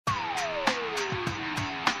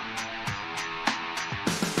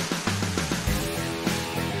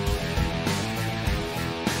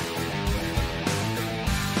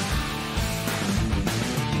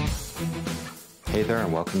Hey there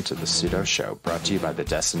and welcome to the Sudo Show, brought to you by the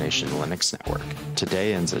Destination Linux Network.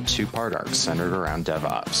 Today ends a two-part arc centered around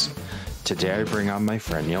DevOps. Today I bring on my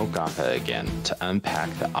friend Neal again to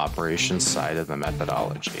unpack the operations side of the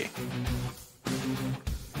methodology.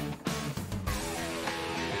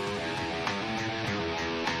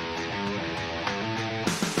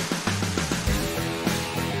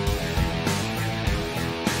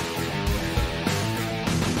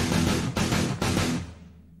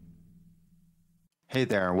 Hey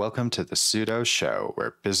there, and welcome to the Sudo Show,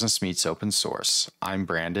 where business meets open source. I'm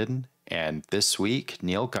Brandon, and this week,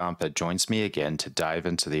 Neal Gompa joins me again to dive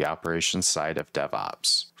into the operations side of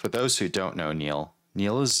DevOps. For those who don't know Neal,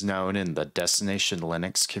 Neal is known in the Destination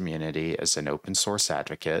Linux community as an open source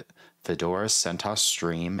advocate, Fedora CentOS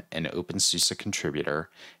Stream, and OpenSUSE contributor,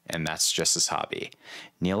 and that's just his hobby.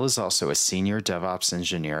 Neal is also a senior DevOps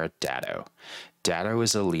engineer at Datto. Datto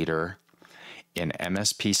is a leader in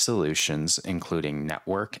MSP solutions, including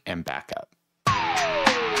network and backup.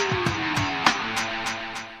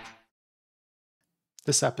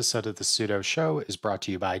 This episode of the Sudo Show is brought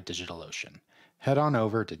to you by DigitalOcean. Head on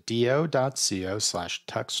over to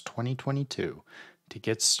do.co/tux2022 to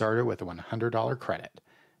get started with a $100 credit.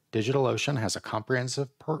 DigitalOcean has a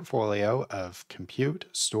comprehensive portfolio of compute,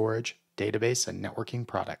 storage, database, and networking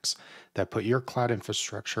products that put your cloud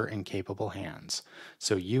infrastructure in capable hands,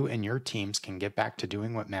 so you and your teams can get back to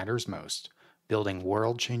doing what matters most, building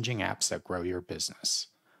world-changing apps that grow your business.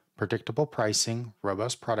 Predictable pricing,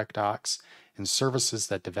 robust product docs, and services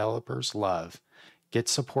that developers love. Get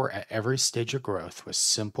support at every stage of growth with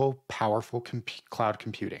simple, powerful cloud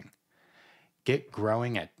computing. Get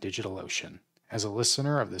growing at DigitalOcean. As a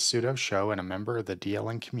listener of the Sudo Show and a member of the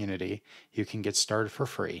DLN community, you can get started for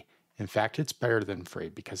free. In fact, it's better than free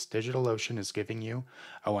because DigitalOcean is giving you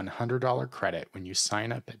a $100 credit when you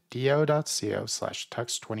sign up at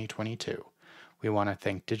do.co/tux2022. We want to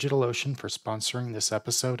thank DigitalOcean for sponsoring this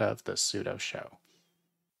episode of The Sudo Show.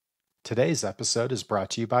 Today's episode is brought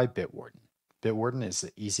to you by Bitwarden. Bitwarden is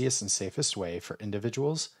the easiest and safest way for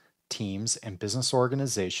individuals, teams, and business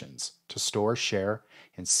organizations to store, share,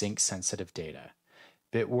 and sync sensitive data.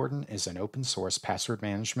 Bitwarden is an open source password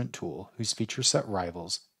management tool whose feature set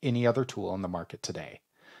rivals any other tool on the market today.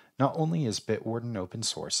 Not only is Bitwarden open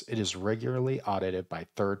source, it is regularly audited by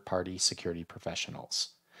third-party security professionals.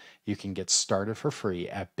 You can get started for free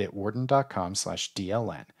at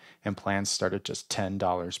bitwarden.com/DLN, and plans start at just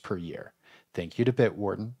 $10 per year. Thank you to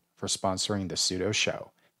Bitwarden for sponsoring the Sudo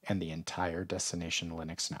Show and the entire Destination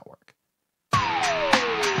Linux network.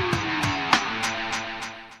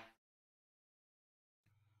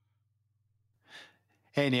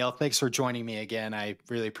 Hey, Neal, thanks for joining me again. I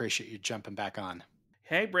really appreciate you jumping back on.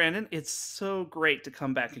 Hey, Brandon, it's so great to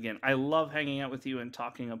come back again. I love hanging out with you and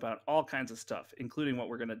talking about all kinds of stuff, including what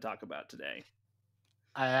we're going to talk about today.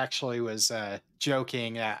 I actually was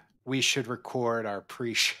joking that we should record our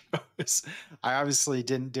pre-shows. I obviously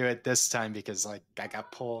didn't do it this time because I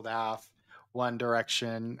got pulled off one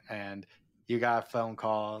direction and you got phone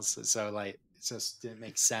calls. So it just didn't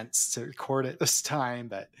make sense to record it this time.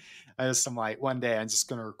 But I'm like, one day I'm just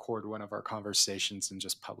going to record one of our conversations and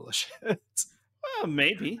just publish it. Well,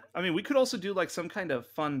 maybe. I mean, we could also do some kind of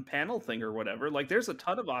fun panel thing or whatever. There's a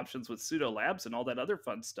ton of options with Sudo Labs and all that other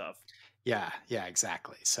fun stuff. Yeah,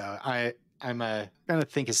 exactly. So I'm gonna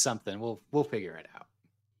think of something. We'll figure it out.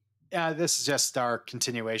 Yeah, this is just our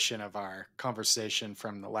continuation of our conversation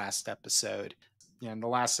from the last episode. In the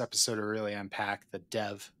last episode, we really unpacked the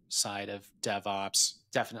dev side of DevOps.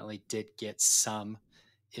 Definitely did get some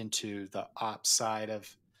into the ops side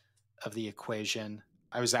of the equation.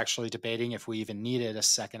 I was actually debating if we even needed a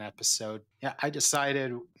second episode. Yeah, I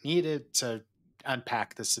decided needed to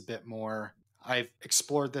unpack this a bit more. I've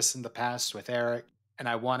explored this in the past with Eric, and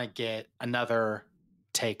I want to get another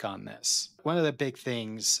take on this. One of the big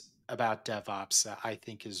things about DevOps that I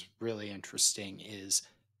think is really interesting is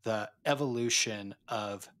the evolution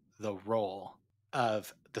of the role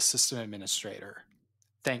of the system administrator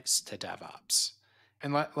thanks to DevOps.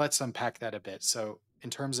 And let's unpack that a bit. So in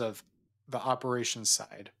terms of the operations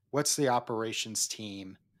side, what's the operations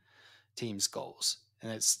team's goals?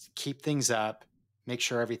 And it's keep things up, make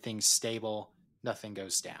sure everything's stable, nothing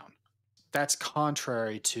goes down. That's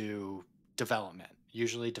contrary to development.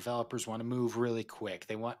 Usually developers want to move really quick.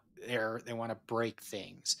 They want to break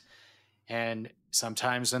things. And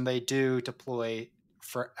sometimes when they do deploy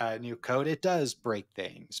for new code, it does break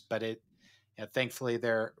things. But thankfully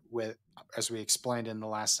as we explained in the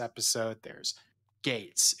last episode, there's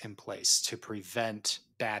gates in place to prevent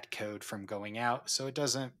bad code from going out so it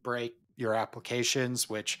doesn't break your applications,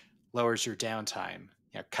 which lowers your downtime.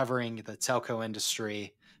 Covering the telco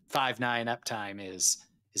industry, 5.9 uptime is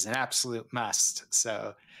an absolute must.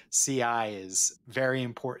 So CI is very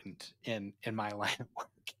important in my line of work.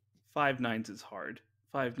 5 nines is hard.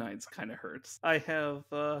 5 nines kind of hurts. I have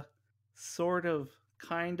sort of,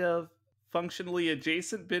 kind of, functionally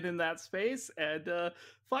adjacent been in that space, and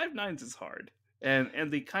 5 nines is hard.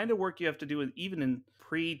 And the kind of work you have to do, even in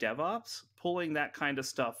pre DevOps, pulling that kind of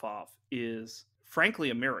stuff off is frankly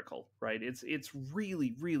a miracle, right? It's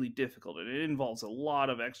really really difficult, and it involves a lot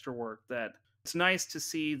of extra work that it's nice to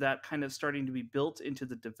see that kind of starting to be built into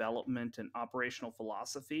the development and operational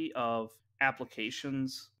philosophy of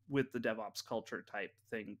applications with the DevOps culture type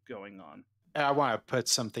thing going on. I want to put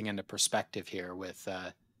something into perspective here with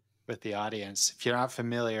the audience. If you're not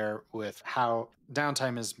familiar with how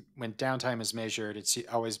downtime is, when downtime is measured, it's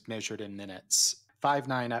always measured in minutes.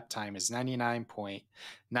 5.9 uptime is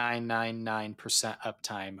 99.999%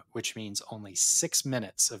 uptime, which means only 6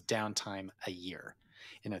 minutes of downtime a year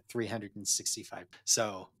in a 365.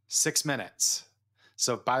 So 6 minutes.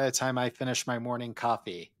 So by the time I finish my morning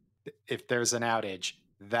coffee, if there's an outage,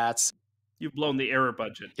 that's You've blown the error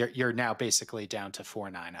budget. you're now basically down to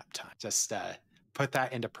 4.9 uptime. Just put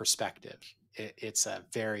that into perspective. It's a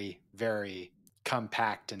very, very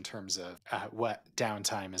compact in terms of what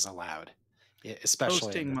downtime is allowed,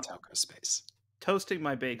 especially in Toasting the my, telco space. toasting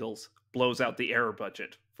my bagels blows out the error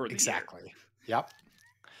budget for the year. Exactly. Yep.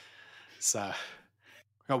 So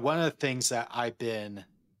one of the things that I've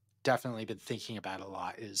definitely been thinking about a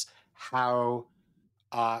lot is how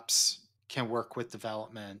ops can work with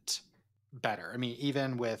development better. I mean,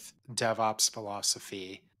 even with DevOps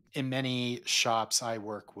philosophy, in many shops I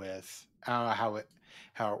work with, I don't know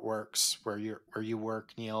how it works where you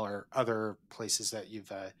work, Neal, or other places that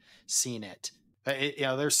you've seen it. But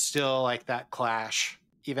there's still like that clash,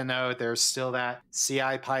 even though there's still that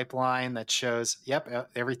CI pipeline that shows, yep,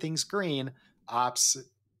 everything's green. Ops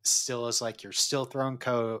still is like you're still throwing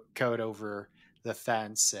code over the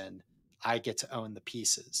fence, and I get to own the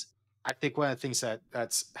pieces. I think one of the things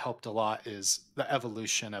that's helped a lot is the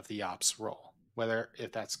evolution of the ops role, whether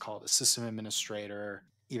if that's called a system administrator,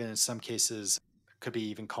 even in some cases could be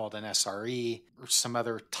even called an SRE or some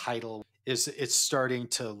other title. Is it's starting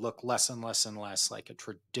to look less and less and less like a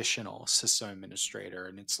traditional system administrator,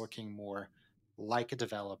 and it's looking more like a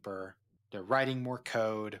developer. They're writing more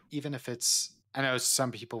code, even if it's, I know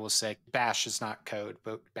some people will say Bash is not code,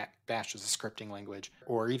 but Bash is a scripting language,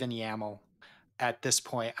 or even YAML. At this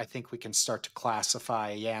point, I think we can start to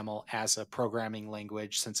classify YAML as a programming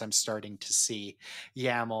language, since I'm starting to see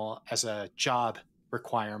YAML as a job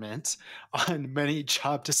requirement on many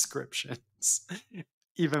job descriptions,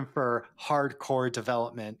 even for hardcore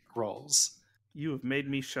development roles. You have made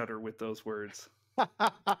me shudder with those words.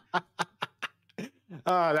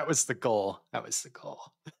 That was the goal. That was the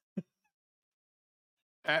goal.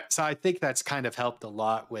 So I think that's kind of helped a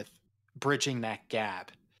lot with bridging that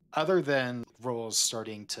gap. Other than roles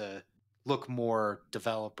starting to look more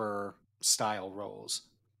developer style roles,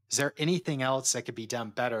 is there anything else that could be done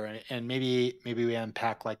better? And maybe we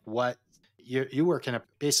unpack like what you work in a,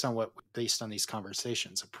 based on these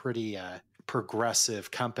conversations, a pretty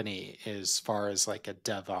progressive company as far as like a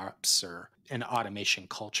DevOps or an automation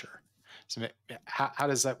culture. So how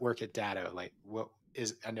does that work at Datto? Like what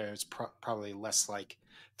is, I know it's probably less like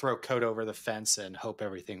throw code over the fence and hope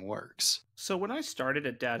everything works. So when I started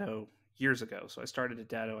at Datto years ago, so I started at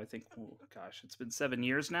Datto, I think, oh gosh, it's been 7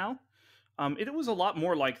 years now. It was a lot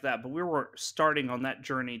more like that, but we were starting on that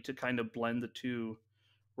journey to kind of blend the two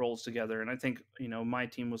roles together. And I think, my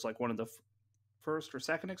team was like one of the first or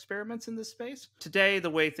second experiments in this space. Today, the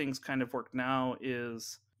way things kind of work now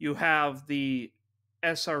is you have the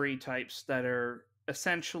SRE types that are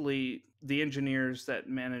essentially the engineers that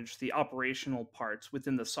manage the operational parts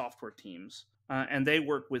within the software teams. And they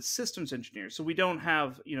work with systems engineers. So we don't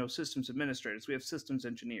have, systems administrators. We have systems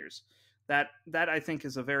engineers. That I think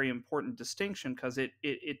is a very important distinction, because it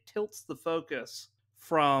tilts the focus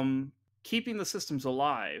from keeping the systems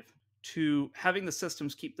alive to having the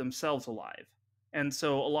systems keep themselves alive. And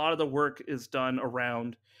so a lot of the work is done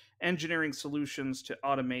around engineering solutions to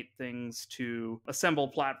automate things, to assemble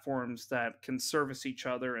platforms that can service each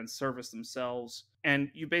other and service themselves.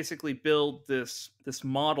 And you basically build this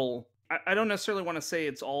model. I don't necessarily want to say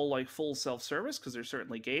it's all like full self-service, because there's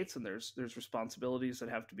certainly gates and there's responsibilities that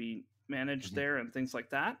have to be managed Mhm. there and things like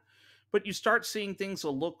that. But you start seeing things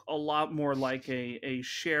will look a lot more like a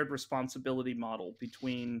shared responsibility model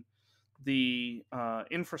between the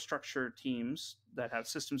infrastructure teams that have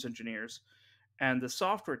systems engineers and the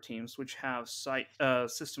software teams, which have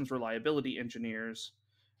systems reliability engineers,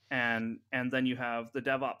 and then you have the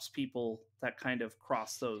DevOps people that kind of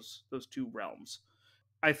cross those two realms.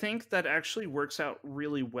 I think that actually works out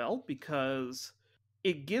really well because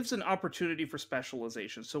it gives an opportunity for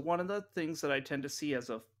specialization. So one of the things that I tend to see as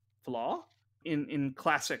a flaw in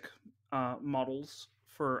classic models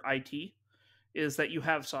for IT is that you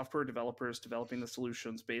have software developers developing the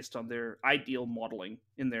solutions based on their ideal modeling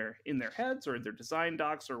in their heads or in their design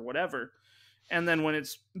docs or whatever. And then when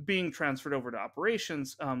it's being transferred over to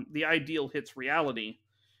operations, the ideal hits reality,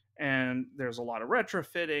 and there's a lot of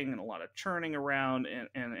retrofitting and a lot of churning around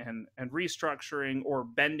and restructuring or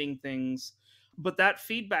bending things. But that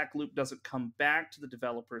feedback loop doesn't come back to the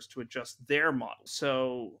developers to adjust their model.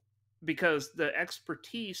 So because the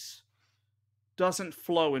expertise doesn't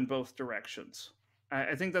flow in both directions.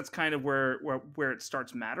 I think that's kind of where it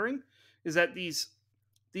starts mattering, is that these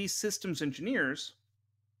systems engineers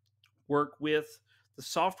work with the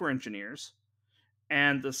software engineers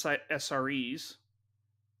and the SREs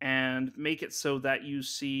and make it so that you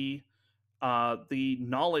see the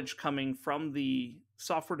knowledge coming from the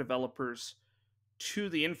software developers to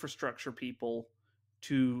the infrastructure people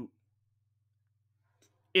to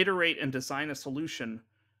iterate and design a solution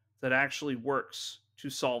that actually works to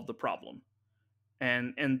solve the problem.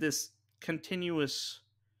 And this continuous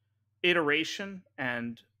iteration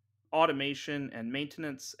and automation and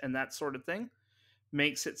maintenance and that sort of thing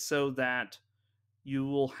makes it so that you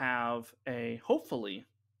will have a hopefully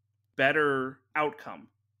better outcome.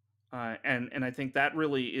 And I think that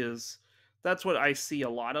really is that's what I see a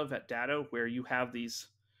lot of at Datto, where you have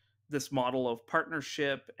this model of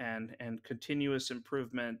partnership and continuous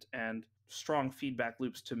improvement and strong feedback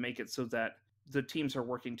loops to make it so that the teams are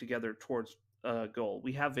working together towards a goal.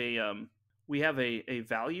 We have a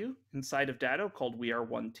value inside of Datto called "We Are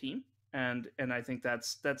One Team," and I think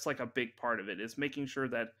that's like a big part of it is making sure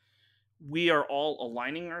that we are all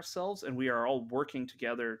aligning ourselves and we are all working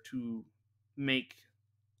together to make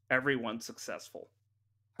everyone successful.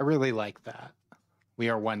 I really like that. We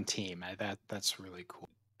are one team. That's really cool.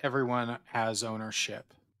 Everyone has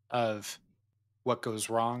ownership of what goes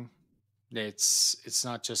wrong. It's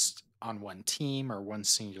not just on one team or one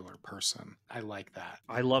singular person. I like that.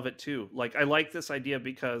 I love it too. Like I like this idea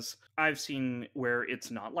because I've seen where it's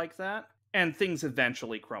not like that and things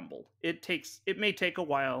eventually crumble. It may take a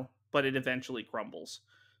while, but it eventually crumbles.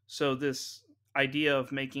 So this idea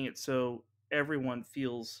of making it so everyone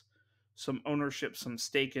feels some ownership, some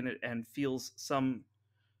stake in it and feels some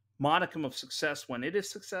modicum of success when it is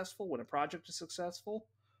successful, when a project is successful,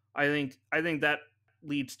 I think that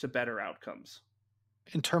leads to better outcomes.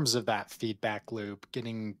 In terms of that feedback loop,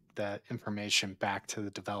 getting the information back to the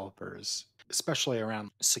developers, especially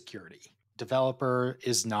around security. Developer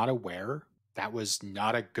is not aware that was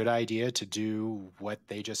not a good idea to do what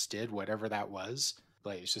they just did, whatever that was.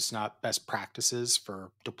 Like it's just not best practices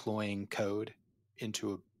for deploying code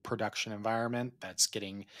into a production environment that's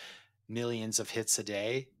getting millions of hits a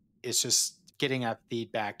day. It's just getting that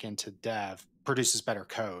feedback into dev produces better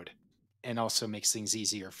code and also makes things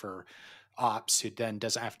easier for ops, who then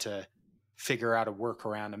doesn't have to figure out a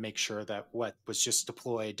workaround to make sure that what was just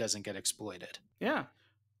deployed doesn't get exploited. Yeah.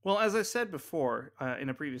 Well, as I said before in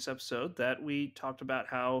a previous episode, that we talked about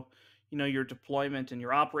how your deployment and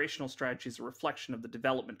your operational strategy is a reflection of the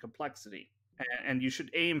development complexity, and you should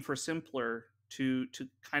aim for simpler to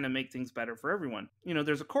kind of make things better for everyone.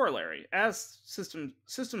 There's a corollary as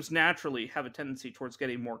systems naturally have a tendency towards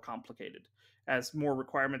getting more complicated as more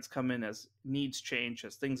requirements come in, as needs change,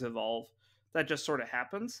 as things evolve. That just sort of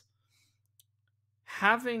happens.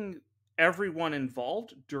 Having everyone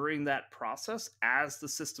involved during that process as the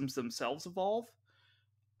systems themselves evolve,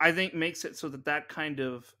 I think makes it so that that kind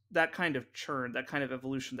of churn, that kind of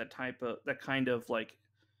evolution, that kind of like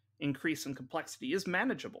increase in complexity is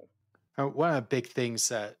manageable. One of the big things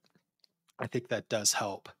that I think that does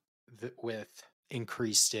help with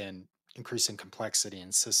increasing complexity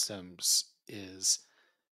in systems is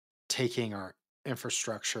taking our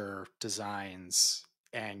infrastructure designs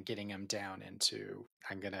and getting them down into,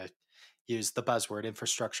 I'm going to use the buzzword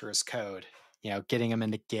infrastructure as code, getting them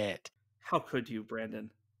into Git. How could you, Brandon?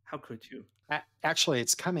 How could you? Actually,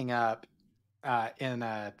 it's coming up in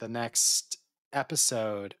the next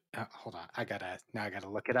episode. Hold on, I gotta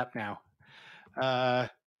look it up now. Uh,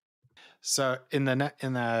 so in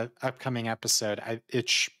the upcoming episode,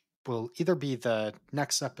 will either be the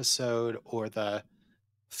next episode or the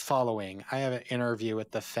following. I have an interview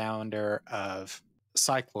with the founder of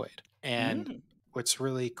Cycloid, and Mm. what's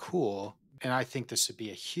really cool, and I think this would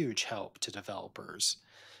be a huge help to developers,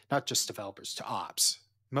 not just developers, to ops,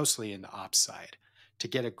 mostly in the ops side, to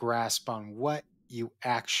get a grasp on what you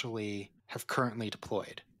actually have currently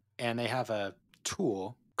deployed. And they have a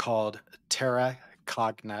tool called Terra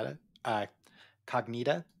Cognita,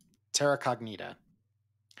 Cognita, Terra Cognita.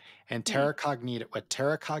 And Hmm. What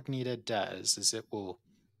Terra Cognita does is it will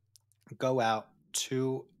go out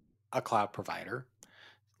to a cloud provider,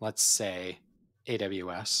 let's say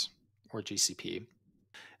AWS or GCP.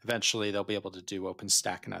 Eventually, they'll be able to do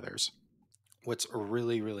OpenStack and others. What's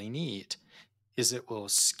really, really neat is it will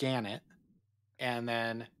scan it and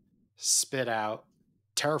then spit out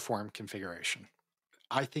Terraform configuration.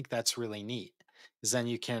 I think that's really neat, is then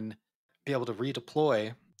you can be able to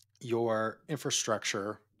redeploy your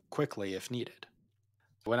infrastructure quickly if needed.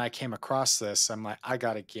 When I came across this, I'm like, I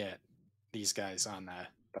got to get these guys on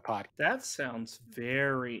the podcast. That sounds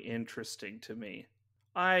very interesting to me.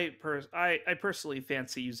 I personally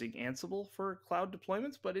fancy using Ansible for cloud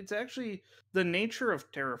deployments, but it's actually the nature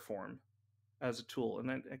of Terraform as a tool,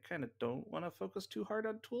 and I kind of don't want to focus too hard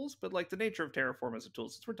on tools, but like the nature of Terraform as a tool,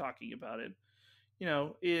 since we're talking about it,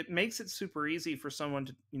 it makes it super easy for someone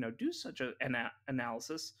to do such an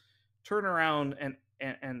analysis, turn around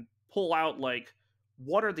and pull out like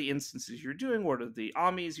what are the instances you're doing, what are the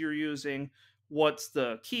amis you're using, what's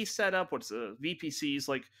the key setup, what's the VPCs,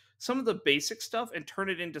 like some of the basic stuff, and turn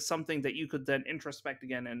it into something that you could then introspect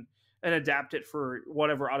again and adapt it for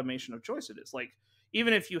whatever automation of choice it is. Like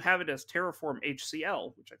even if you have it as Terraform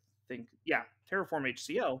HCL, which I think, yeah, Terraform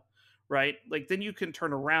HCL, right? Like then you can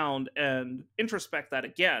turn around and introspect that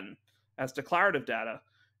again as declarative data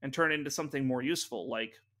and turn it into something more useful,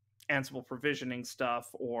 like Ansible provisioning stuff,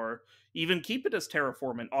 or even keep it as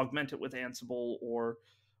Terraform and augment it with Ansible, or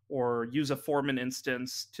use a Foreman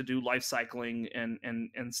instance to do life cycling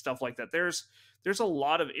and stuff like that. There's a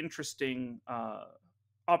lot of interesting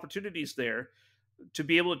opportunities there to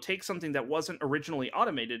be able to take something that wasn't originally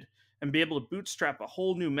automated and be able to bootstrap a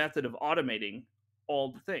whole new method of automating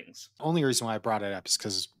all the things. Only reason why I brought it up is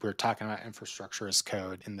because we're talking about infrastructure as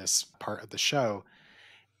code in this part of the show.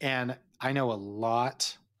 And I know a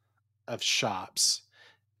lot of shops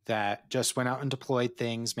that just went out and deployed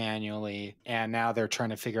things manually. And now they're trying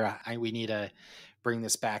to figure out, we need to bring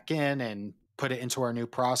this back in and put it into our new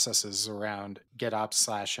processes around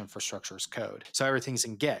GitOps / infrastructure as code. So everything's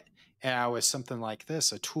in Git. And with something like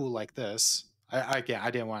this, a tool like this, I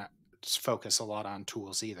didn't want to focus a lot on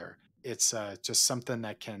tools either. It's just something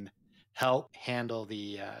that can help handle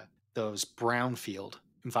those brownfield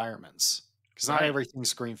environments, because not Right.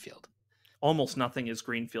 everything's greenfield. Almost nothing is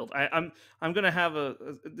greenfield. I'm gonna have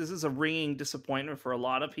this is a ringing disappointment for a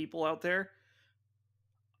lot of people out there.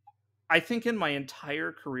 I think in my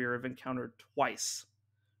entire career I've encountered twice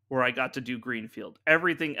where I got to do greenfield.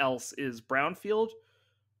 Everything else is brownfield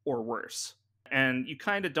or worse. And you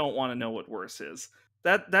kind of don't want to know what worse is.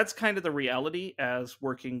 That's kind of the reality as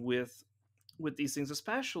working with these things,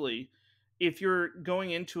 especially if you're going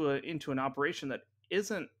into an operation that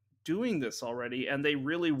isn't doing this already and they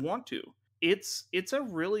really want to. It's a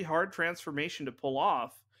really hard transformation to pull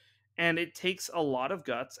off, and it takes a lot of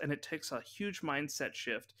guts, and it takes a huge mindset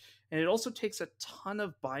shift, and it also takes a ton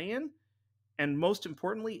of buy-in, and most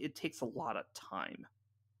importantly, it takes a lot of time.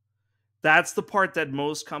 That's the part that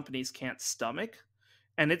most companies can't stomach,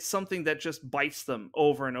 and it's something that just bites them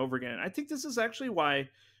over and over again. And I think this is actually why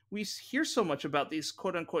we hear so much about these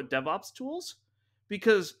quote unquote DevOps tools,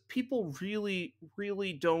 because people really,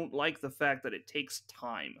 really don't like the fact that it takes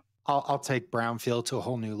time. I'll take brownfield to a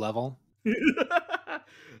whole new level.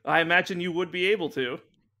 I imagine you would be able to.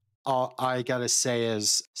 All I gotta say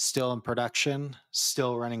is still in production,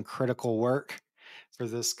 still running critical work for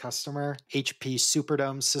this customer. HP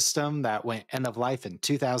Superdome system that went end of life in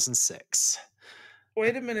 2006.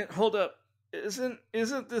 Wait a minute, hold up. Isn't the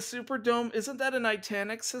Superdome, isn't that an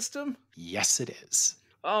Titanic system? Yes, it is.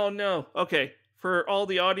 Oh no. Okay. For all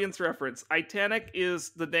the audience reference, Titanic is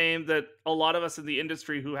the name that a lot of us in the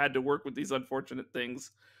industry who had to work with these unfortunate things,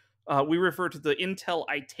 we refer to the Intel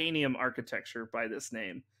Itanium architecture by this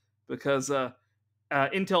name because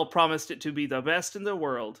Intel promised it to be the best in the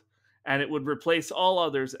world, and it would replace all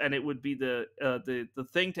others, and it would be the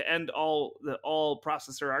thing to end all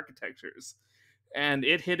processor architectures. And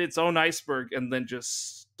it hit its own iceberg and then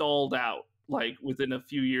just stalled out like within a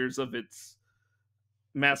few years of its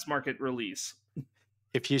mass market release.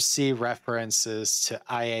 If you see references to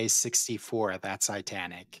IA64, that's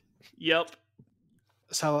Titanic. Yep.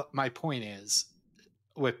 So my point is,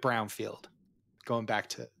 with brownfield, going back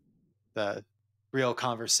to the real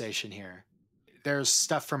conversation here, there's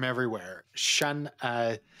stuff from everywhere. Shun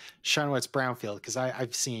what's brownfield, because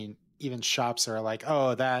I've seen even shops that are like,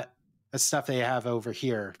 oh, that stuff they have over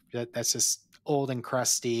here, that's just old and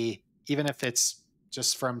crusty. Even if it's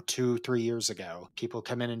just from 2-3 years ago, people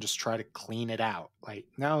come in and just try to clean it out. Like,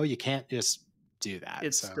 no, you can't just do that.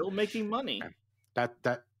 It's So still making money.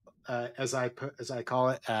 that as I call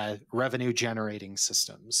it, revenue generating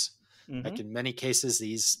systems. Like Hmm. in many cases,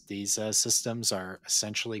 these systems are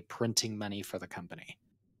essentially printing money for the company.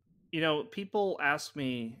 People ask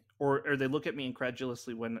me, or they look at me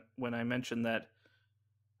incredulously when I mention that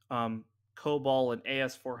um, COBOL and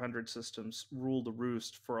AS400 systems rule the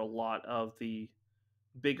roost for a lot of the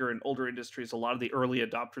bigger and older industries, a lot of the early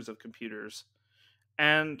adopters of computers.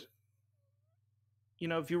 And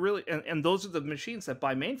if you really, and those are the machines that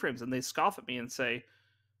buy mainframes, and they scoff at me and say,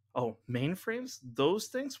 "Oh, mainframes? Those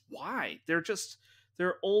things? Why?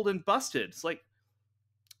 They're old and busted." It's like,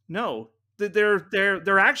 no,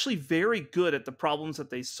 they're actually very good at the problems that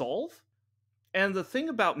they solve. And the thing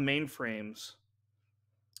about mainframes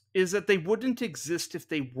is that they wouldn't exist if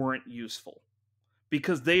they weren't useful,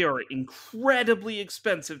 because they are incredibly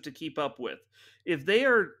expensive to keep up with. If they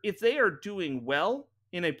are doing well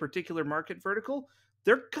in a particular market vertical,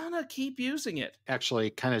 they're gonna keep using it. Actually,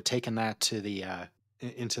 kind of taking that to the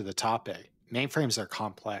into the topic, mainframes are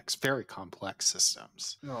complex, very complex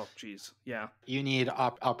systems. Oh, geez, yeah. You need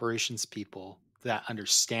operations people that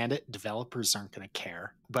understand it. Developers aren't going to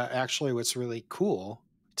care. But actually, what's really cool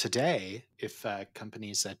today, if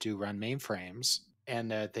companies that do run mainframes and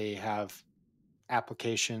that they have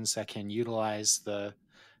applications that can utilize the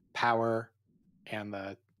power and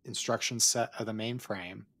the instruction set of the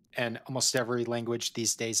mainframe, and almost every language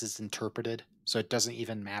these days is interpreted, so it doesn't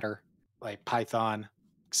even matter, like Python,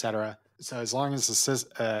 etc. So as long as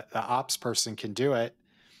the ops person can do it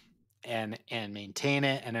and maintain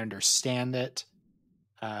it and understand it,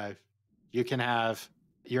 uh, you can have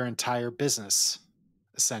your entire business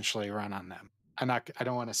essentially run on them. I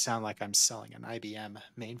don't want to sound like I'm selling an IBM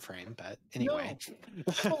mainframe, but anyway.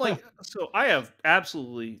 No. Well, so I have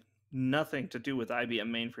absolutely nothing to do with IBM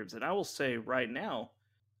mainframes, and I will say right now,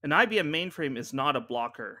 an IBM mainframe is not a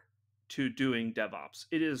blocker to doing DevOps.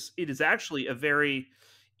 It is actually a very,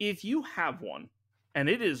 if you have one and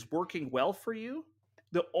it is working well for you,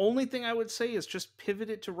 the only thing I would say is just pivot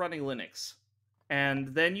it to running Linux. And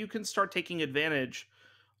then you can start taking advantage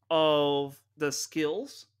of the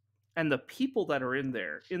skills and the people that are in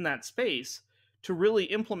there in that space to really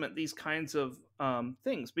implement these kinds of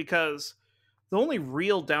things, because the only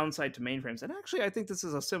real downside to mainframes, and actually I think this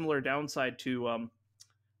is a similar downside to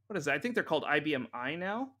what is it? I think they're called IBM I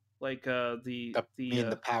now, like I mean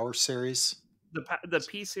the Power series. the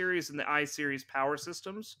P series and the I series power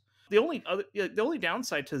systems. The only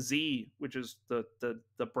downside to Z, which is the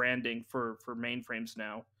branding for mainframes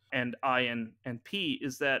now, and I and P,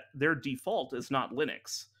 is that their default is not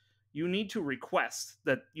Linux. You need to request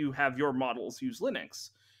that you have your models use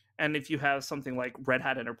Linux. And if you have something like Red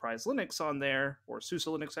Hat Enterprise Linux on there, or SUSE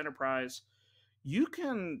Linux Enterprise, you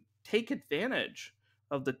can take advantage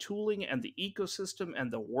of the tooling and the ecosystem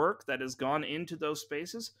and the work that has gone into those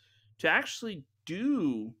spaces to actually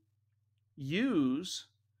do use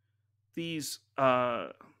these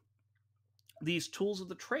these tools of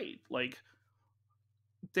the trade. Like,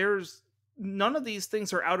 there's none of these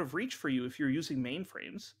things are out of reach for you if you're using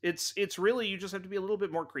mainframes. It's really, you just have to be a little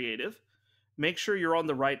bit more creative. Make sure you're on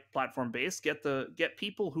the right platform base. Get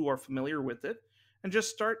people who are familiar with it, and just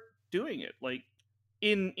start doing it. Like,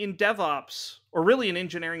 in DevOps, or really in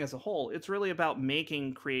engineering as a whole, it's really about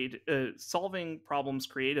solving problems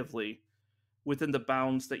creatively within the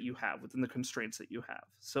bounds that you have, within the constraints that you have.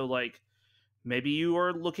 So, like, maybe you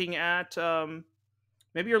are looking at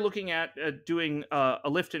doing a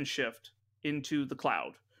lift and shift into the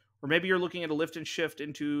cloud, or maybe you're looking at a lift and shift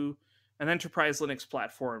into an enterprise Linux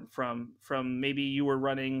platform from maybe you were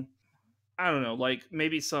running, I don't know, like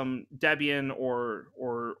maybe some Debian or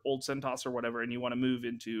old CentOS or whatever, and you want to move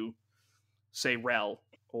into, say, RHEL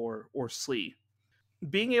or SLE.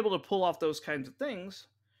 Being able to pull off those kinds of things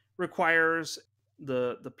requires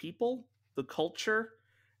the people, the culture,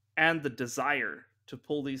 and the desire to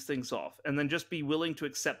pull these things off, and then just be willing to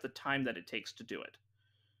accept the time that it takes to do it.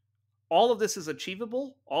 All of this is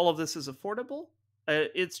achievable. All of this is affordable.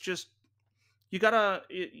 It's just, you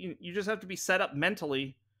just have to be set up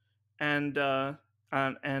mentally, and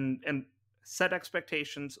and set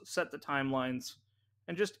expectations, set the timelines,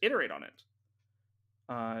 and just iterate on it.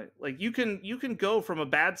 Like, you can go from a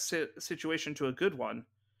bad situation to a good one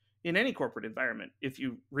in any corporate environment if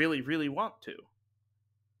you really really want to.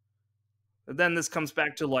 But then this comes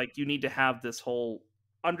back to, like, you need to have this whole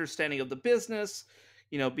understanding of the business,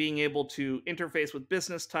 being able to interface with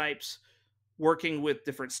business types, working with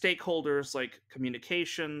different stakeholders, like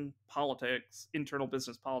communication, politics, internal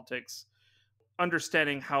business politics,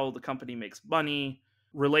 understanding how the company makes money,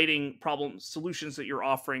 relating problem solutions that you're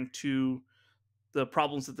offering to the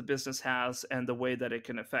problems that the business has and the way that it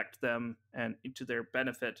can affect them and to their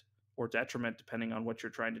benefit. or detriment depending on what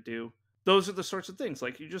you're trying to do. Those are the sorts of things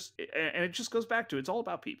like and it just goes back to it's all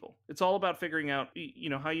about people. It's all about figuring out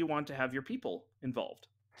how you want to have your people involved.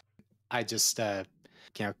 I just,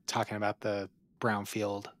 talking about the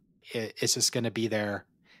brownfield, it's just going to be there,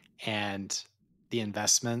 and the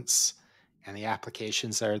investments and the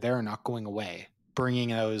applications that are there are not going away. Bringing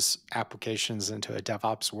those applications into a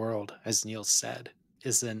DevOps world, as Neil said,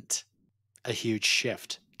 isn't a huge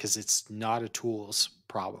shift because it's not a tools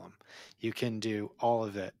problem. You can do all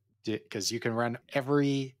of it because you can run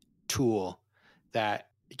every tool that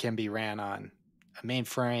can be ran on a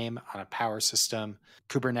mainframe, on a power system.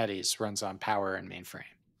 Kubernetes runs on power and mainframe.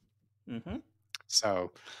 Mm-hmm.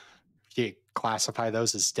 So if you classify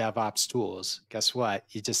those as DevOps tools, guess what?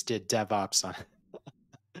 You just did DevOps on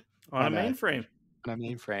On a on a mainframe. on a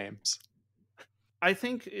mainframes. I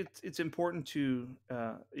think it's important to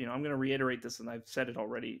I'm going to reiterate this, and I've said it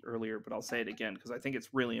already earlier, but I'll say it again because I think it's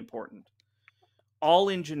really important.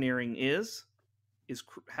 All engineering is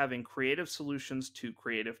having creative solutions to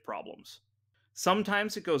creative problems.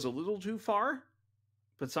 Sometimes it goes a little too far,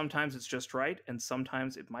 but sometimes it's just right, and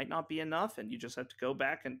sometimes it might not be enough, and you just have to go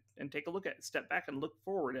back and take a look at it, step back and look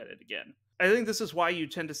forward at it again. I think this is why you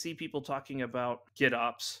tend to see people talking about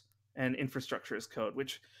GitOps and infrastructure as code,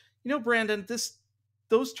 which, Brandon,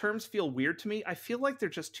 those terms feel weird to me. I feel like they're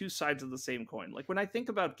just two sides of the same coin. Like when I think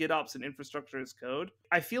about GitOps and infrastructure as code,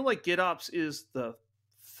 I feel like GitOps is the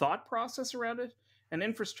thought process around it, and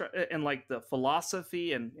infrastructure and like the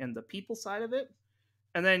philosophy and the people side of it.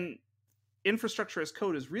 And then infrastructure as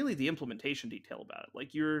code is really the implementation detail about it.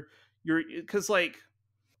 Like you're because like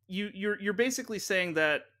you're basically saying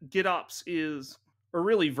that GitOps is, or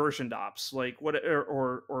really versioned ops, like what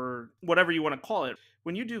or whatever you want to call it.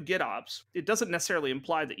 When you do GitOps, it doesn't necessarily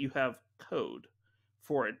imply that you have code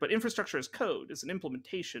for it, but infrastructure as code is an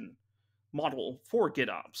implementation model for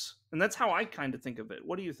GitOps, and that's how I kind of think of it.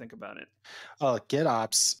 What do you think about it? Well,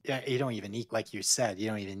 GitOps, yeah, you don't even need, like you said, you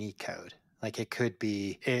don't even need code. Like it could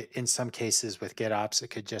be, in some cases with GitOps, it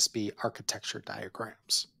could just be architecture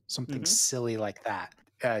diagrams, something Mm-hmm. silly like that,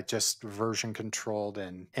 just version controlled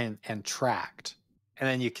and tracked. And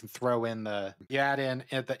then you can throw in you add in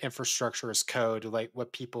the infrastructure as code, like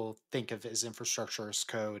what people think of as infrastructure as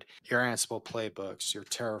code, your Ansible playbooks, your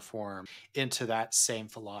Terraform, into that same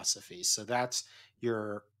philosophy. So that's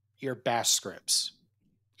your bash scripts,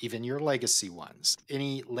 even your legacy ones,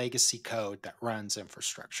 any legacy code that runs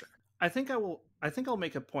infrastructure. I think I will. I think I'll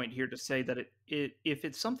make a point here to say that if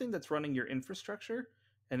it's something that's running your infrastructure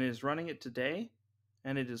and is running it today,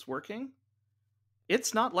 and it is working,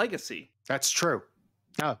 it's not legacy. That's true.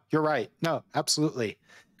 No, you're right. No, absolutely.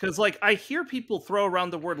 Because like I hear people throw around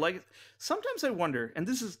the word legacy. Sometimes I wonder, and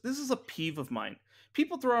this is a peeve of mine.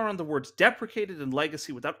 People throw around the words deprecated and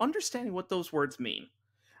legacy without understanding what those words mean.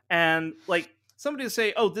 And like somebody will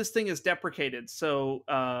say, "Oh, this thing is deprecated, so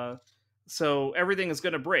everything is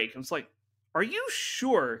going to break." And it's like, are you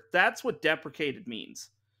sure that's what deprecated means?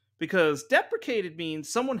 Because deprecated means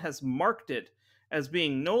someone has marked it as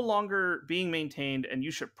being no longer being maintained, and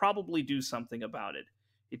you should probably do something about it.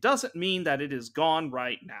 It doesn't mean that it is gone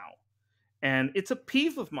right now. And it's a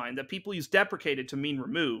peeve of mine that people use deprecated to mean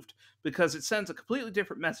removed because it sends a completely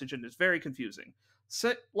different message and is very confusing.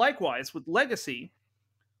 So, likewise, with legacy,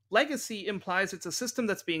 legacy implies it's a system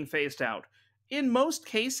that's being phased out. In most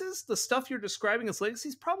cases, the stuff you're describing as legacy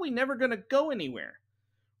is probably never going to go anywhere,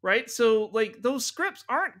 right? So, like, those scripts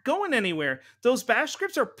aren't going anywhere. Those bash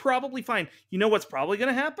scripts are probably fine. You know what's probably going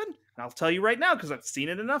to happen? And I'll tell you right now because I've seen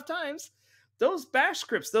it enough times. Those bash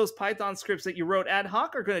scripts, those Python scripts that you wrote ad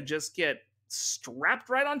hoc are going to just get strapped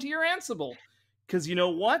right onto your Ansible. Because you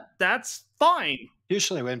know what? That's fine.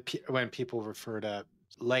 Usually, when people refer to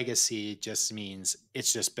legacy, it just means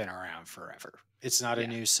it's just been around forever. It's not a Yeah.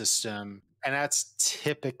 new system, and that's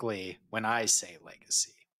typically when I say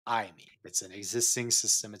legacy. I mean, it's an existing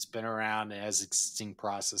system. It's been around. It has existing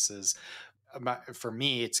processes. For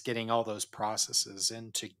me, it's getting all those processes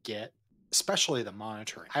into Git, especially the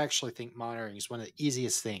monitoring. I actually think monitoring is one of the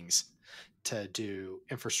easiest things to do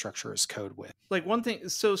infrastructure as code with. Like one thing,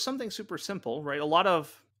 so something super simple, right? A lot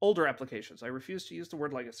of older applications, I refuse to use the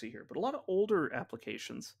word legacy here, but a lot of older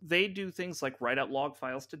applications, they do things like write out log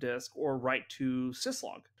files to disk or write to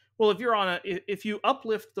syslog. Well, if you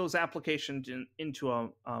uplift those applications into a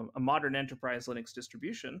modern enterprise Linux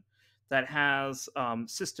distribution that has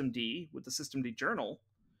systemd with the systemd journal,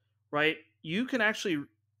 right? You can actually,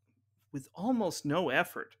 with almost no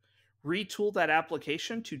effort, retool that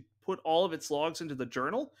application to put all of its logs into the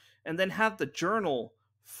journal and then have the journal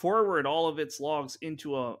forward all of its logs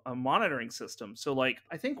into a monitoring system. So, like,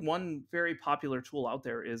 I think one very popular tool out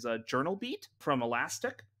there is a Journal Beat from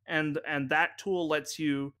Elastic. and that tool lets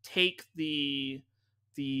you take the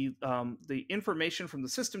information from the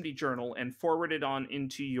systemd journal and forward it on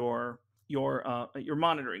into your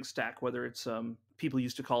monitoring stack, whether it's people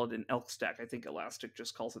used to call it an elk stack. I think Elastic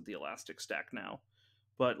just calls it the Elastic stack now.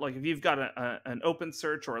 But like if you've got an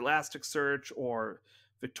OpenSearch or Elasticsearch or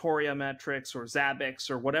Victoria Metrics or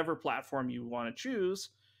Zabbix or whatever platform you want to choose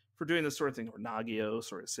for doing this sort of thing, or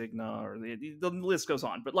Nagios or Asigna, or the list goes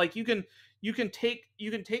on. But like you can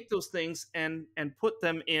take those things and put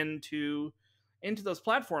them into those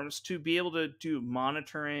platforms to be able to do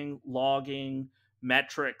monitoring, logging,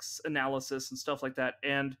 metrics analysis, and stuff like that.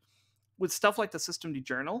 And with stuff like the systemd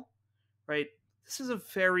journal, right? This is a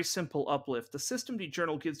very simple uplift. The systemd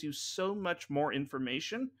journal gives you so much more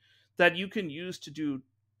information that you can use to do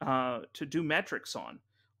metrics on.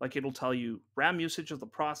 Like it'll tell you RAM usage of the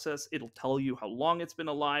process. It'll tell you how long it's been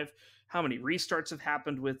alive, how many restarts have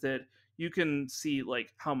happened with it. You can see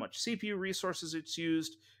like how much CPU resources it's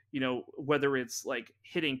used. Whether it's like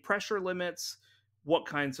hitting pressure limits, what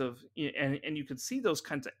kinds of and you can see those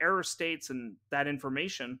kinds of error states and that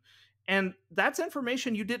information, and that's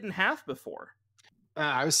information you didn't have before.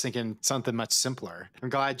 I was thinking something much simpler. I'm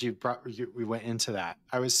glad we went into that.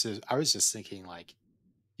 I was just thinking like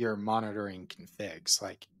your monitoring configs,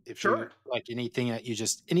 like if you Sure. like anything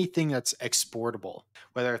that's exportable,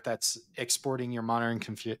 whether if that's exporting your monitoring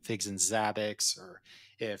configs in Zabbix, or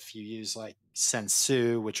if you use like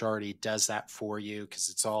Sensu, which already does that for you because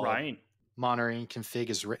it's all Right. monitoring config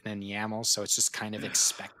is written in YAML, so it's just kind of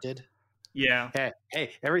expected. Yeah.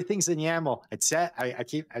 Hey, everything's in YAML. It's set. I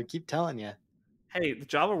keep telling you. Hey, the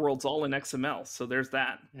Java world's all in XML, so there's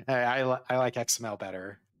that. I like XML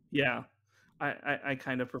better. Yeah. I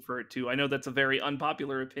kind of prefer it too. I know that's a very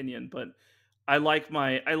unpopular opinion, but I like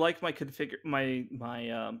my configure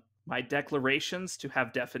my declarations to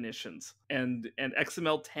have definitions, and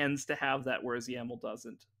XML tends to have that, whereas YAML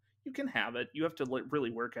doesn't. You can have it. You have to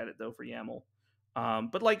really work at it though for YAML.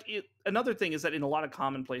 But like another thing is that in a lot of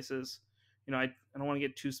common places, I don't want to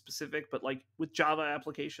get too specific, but like with Java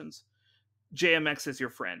applications, JMX is your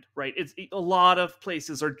friend, right? It's a lot of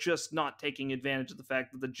places are just not taking advantage of the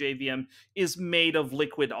fact that the JVM is made of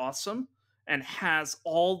liquid awesome and has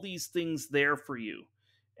all these things there for you.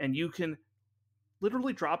 And you can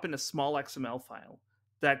literally drop in a small XML file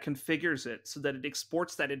that configures it so that it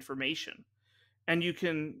exports that information. And you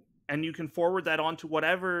can forward that on to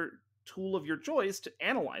whatever tool of your choice to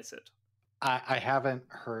analyze it. I haven't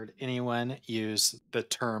heard anyone use the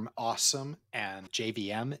term awesome and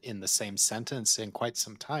JVM in the same sentence in quite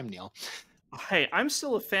some time, Neil. Hey, I'm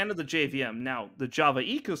still a fan of the JVM. Now, the Java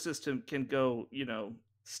ecosystem can go,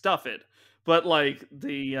 stuff it. But like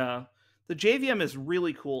the JVM is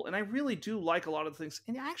really cool, and I really do like a lot of the things.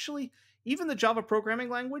 And actually, even the Java programming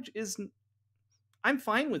language I'm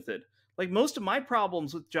fine with it. Like most of my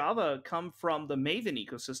problems with Java come from the Maven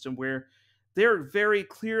ecosystem, where they're very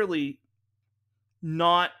clearly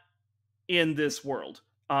not in this world.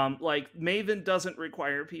 Like Maven doesn't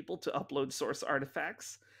require people to upload source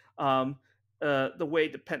artifacts. Um, the way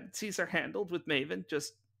dependencies are handled with Maven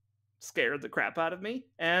just scared the crap out of me.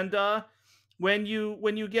 And when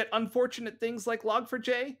you get unfortunate things like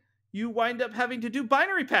Log4j, you wind up having to do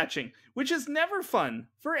binary patching, which is never fun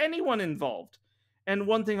for anyone involved. And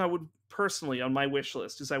one thing I would personally on my wish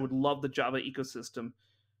list is I would love the Java ecosystem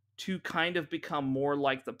to kind of become more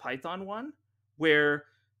like the Python one, where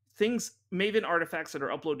things, Maven artifacts that are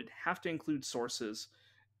uploaded have to include sources.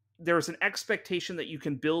 There's an expectation that you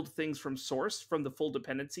can build things from source from the full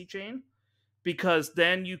dependency chain, because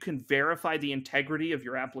then you can verify the integrity of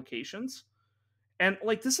your applications. And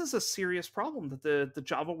like this is a serious problem that the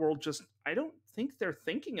Java world just, I don't think they're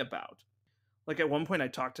thinking about. Like at one point I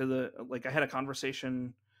talked to I had a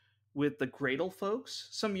conversation with the Gradle folks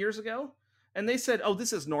some years ago, and they said, "Oh,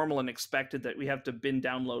 this is normal and expected that we have to bin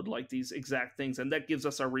download like these exact things, and that gives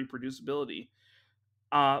us our reproducibility."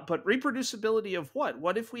 But reproducibility of what?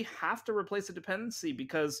 What if we have to replace a dependency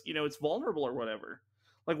because it's vulnerable or whatever?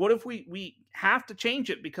 Like, what if we have to change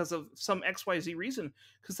it because of some XYZ reason?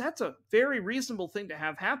 Because that's a very reasonable thing to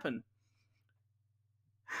have happen.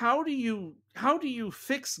 How do you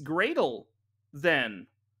fix Gradle then?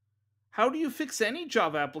 How do you fix any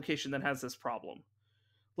Java application that has this problem?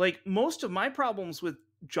 Like most of my problems with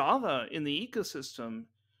Java in the ecosystem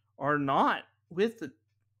are not with the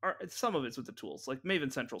are some of it's with the tools. Like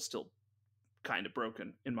Maven Central's still kind of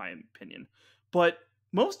broken in my opinion. But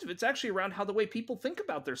most of it's actually around how the way people think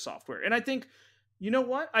about their software. And I think you know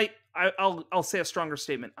what? I'll say a stronger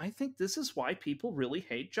statement. I think this is why people really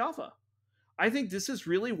hate Java. I think this is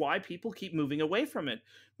really why people keep moving away from it.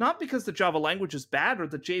 Not because the Java language is bad or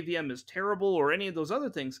the JVM is terrible or any of those other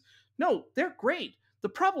things. No, they're great. The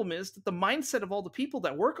problem is that the mindset of all the people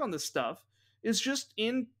that work on this stuff is just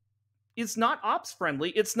in it's not ops friendly,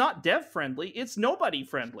 it's not dev friendly, it's nobody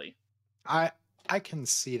friendly. I I can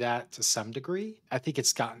see that to some degree. I think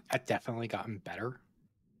it's definitely gotten better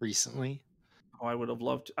recently. Oh, I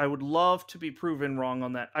would love to be proven wrong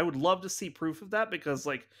on that. I would love to see proof of that because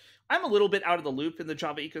like I'm a little bit out of the loop in the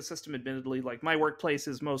Java ecosystem admittedly. Like my workplace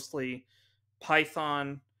is mostly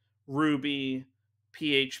Python, Ruby,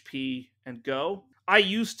 PHP, and Go. I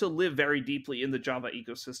used to live very deeply in the Java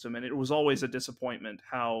ecosystem, and it was always a disappointment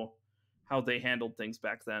how they handled things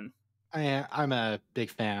back then. I'm a big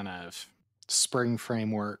fan of Spring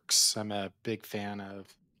frameworks. I'm a big fan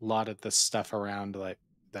of a lot of the stuff around like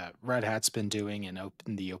that Red Hat's been doing in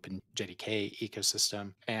the OpenJDK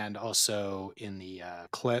ecosystem, and also in the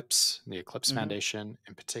the Eclipse Hmm. Foundation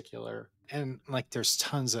in particular. And like, there's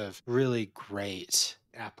tons of really great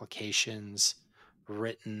applications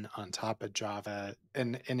written on top of Java,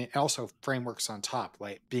 and it also frameworks on top,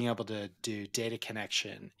 like being able to do data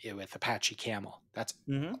connection with Apache Camel. That's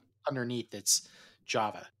Hmm. underneath it's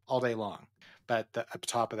Java all day long. But up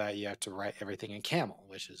top of that, you have to write everything in Camel,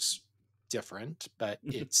 which is different, but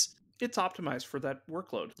it's, It's optimized for that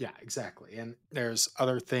workload. yeah, exactly. And there's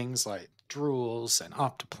other things like Drools and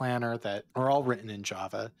OptiPlanner that are all written in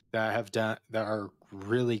Java that are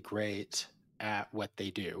really great at what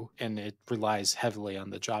they do. And it relies heavily on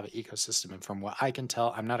the Java ecosystem. And from what I can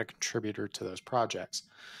tell, I'm not a contributor to those projects,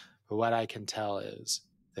 but what I can tell is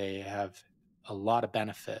they have a lot of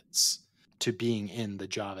benefits to being in the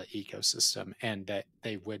Java ecosystem and that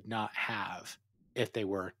they would not have if they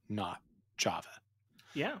were not Java.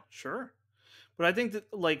 Yeah, sure. But I think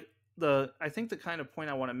that like the I think the kind of point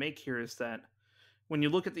I want to make here is that when you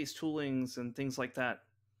look at these toolings and things like that,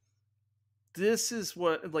 this is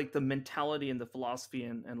what like the mentality and the philosophy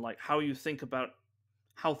and like how you think about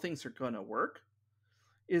how things are going to work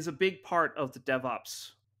is a big part of the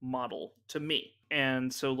DevOps model to me.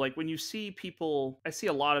 And so like when you see people, I see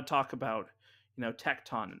a lot of talk about,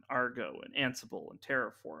 Tecton and Argo and Ansible and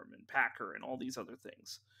Terraform and Packer and all these other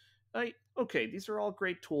things. Like, okay, these are all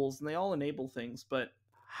great tools and they all enable things, but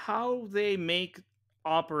how they make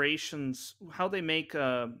how they make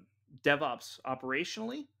DevOps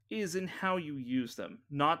operationally is in how you use them,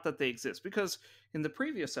 not that they exist. Because in the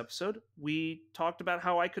previous episode, we talked about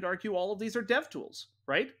how I could argue all of these are dev tools,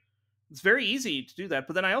 right? It's very easy to do that.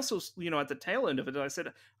 But then I also, at the tail end of it, I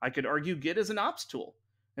said I could argue Git as an ops tool.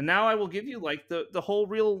 And now I will give you like the whole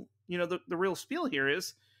real, the real spiel here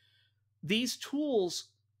is these tools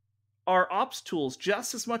are ops tools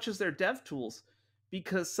just as much as they're dev tools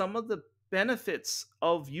because some of the benefits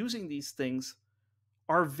of using these things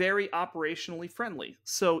are very operationally friendly.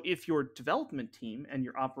 So if your development team and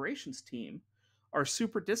your operations team are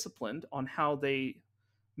super disciplined on how they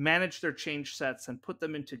manage their change sets and put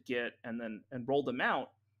them into Git and roll them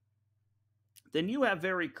out, then you have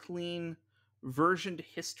very clean versioned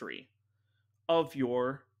history of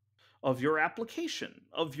your application,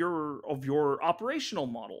 of your operational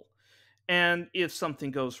model. And if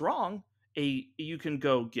something goes wrong, you can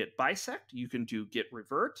go git bisect, you can do git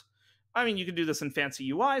revert. I mean, you can do this in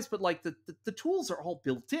fancy UIs, but like the tools are all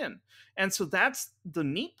built in. And so that's the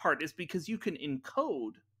neat part is because you can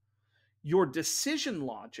encode your decision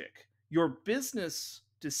logic, your business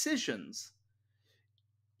decisions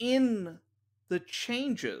in the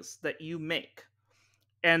changes that you make.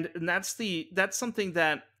 And that's something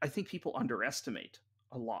that I think people underestimate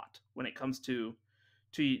a lot when it comes to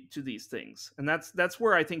these things. And that's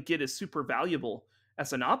where I think Git is super valuable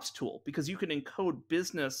as an ops tool because you can encode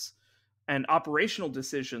business and operational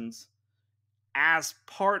decisions as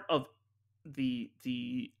part of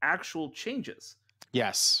the actual changes.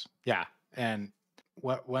 Yes. Yeah. And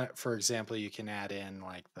what for example, you can add in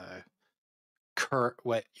like the current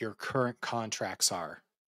what your current contracts are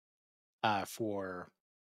for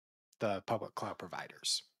the public cloud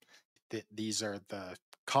providers. These are the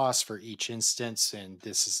costs for each instance, and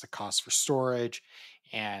this is the cost for storage,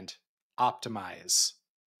 and optimize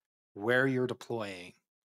where you're deploying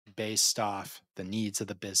based off the needs of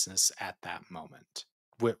the business at that moment,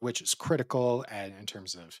 which is critical and in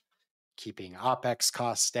terms of keeping OpEx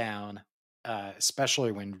costs down,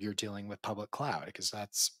 especially when you're dealing with public cloud, because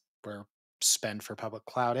that's where spend for public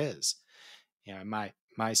cloud is. In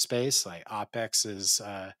my space, like OpEx is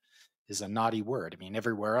a naughty word. I mean,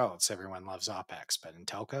 everywhere else, everyone loves OpEx, but in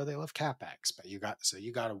telco, they love CapEx. But you got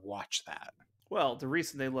to watch that. Well, the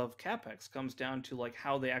reason they love capex comes down to like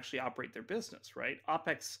how they actually operate their business, right?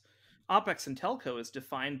 OpEx OpEx in telco is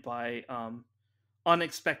defined by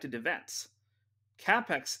unexpected events.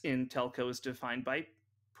 CapEx in telco is defined by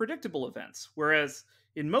predictable events, whereas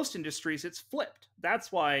in most industries it's flipped.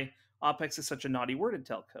 That's why OpEx is such a naughty word in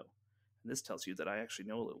telco. And this tells you that I actually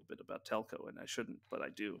know a little bit about telco, and I shouldn't, but I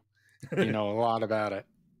do. You know a lot about it.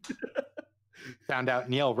 Found out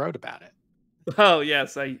Neal wrote about it. Oh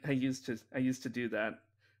yes, I used to do that.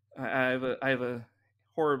 I have a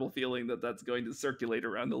horrible feeling that that's going to circulate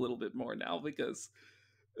around a little bit more now because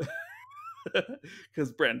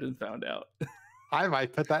because Brandon found out. I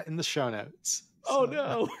might put that in the show notes. Oh So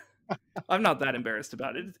no. I'm not that embarrassed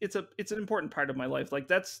about it. It's an important part of my life. Like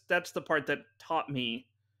that's the part that taught me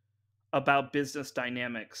about business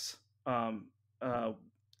dynamics um uh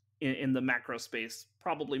in the macro space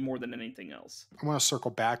probably more than anything else. I want to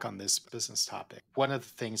circle back on this business topic. One of the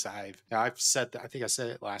things I've said that I think I said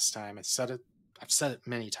it last time. I've said it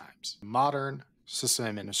many times. Modern system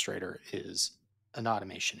administrator is an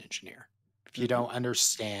automation engineer. If you Mhm. don't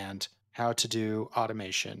understand how to do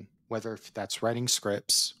automation, whether if that's writing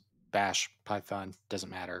scripts, Bash, Python, doesn't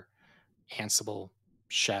matter, Ansible,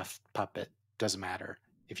 Chef, Puppet, doesn't matter.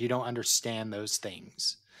 If you don't understand those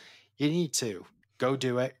things, you need to go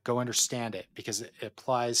do it, go understand it, because it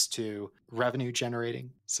applies to revenue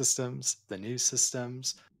generating systems, the new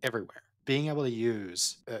systems, everywhere. Being able to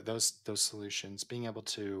use those solutions, being able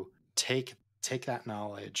to take that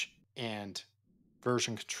knowledge and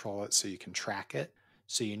version control it so you can track it,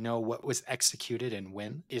 so you know what was executed and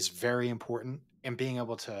when, is very important. And being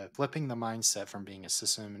able to flipping the mindset from being a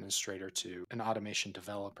system administrator to an automation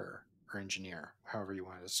developer or engineer, however you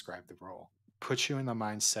want to describe the role, puts you in the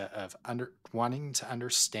mindset of wanting to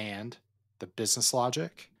understand the business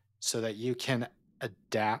logic so that you can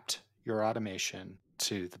adapt your automation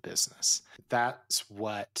to the business. That's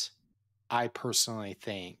what I personally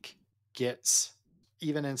think gets,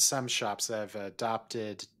 even in some shops that have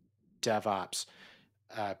adopted DevOps,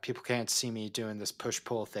 people can't see me doing this push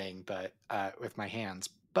pull thing, but with my hands,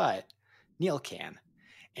 but Neal can.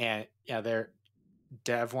 And yeah, their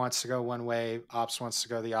dev wants to go one way, ops wants to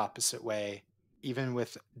go the opposite way. Even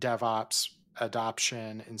with DevOps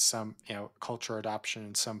adoption in some, culture adoption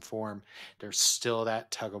in some form, there's still that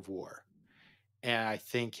tug of war. And I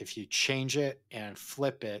think if you change it and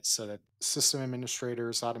flip it so that system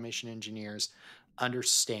administrators, automation engineers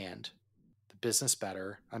understand the business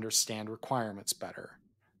better, understand requirements better,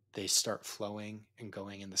 they start flowing and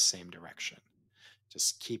going in the same direction.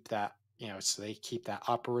 Just keep that, so they keep that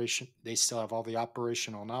operation. They still have all the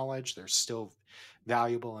operational knowledge. They're still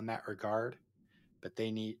valuable in that regard, but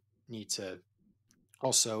they need to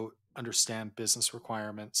also understand business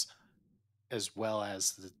requirements as well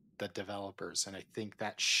as the developers. And I think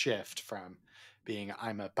that shift from being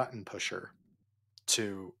I'm a button pusher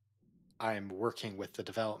to I'm working with the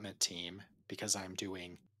development team because I'm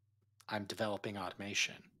developing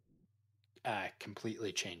automation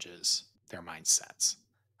completely changes their mindsets.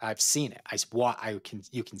 I've seen it.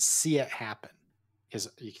 You can see it happen because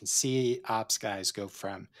you can see ops guys go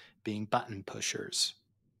from being button pushers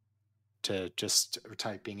to just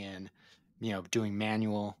typing in, doing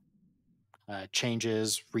manual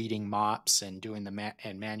changes, reading mops, and doing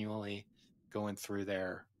and manually going through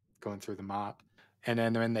the mop. And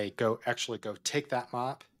then when they go take that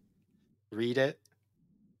mop, read it,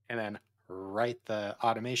 and then write the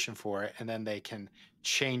automation for it, and then they can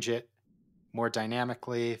change it more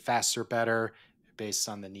dynamically, faster, better, based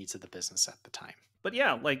on the needs of the business at the time. But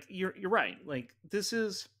yeah, like you're right. Like this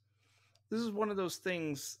is one of those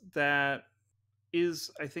things that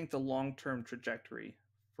is, I think, the long-term trajectory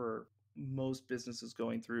for most businesses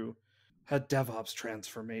going through a DevOps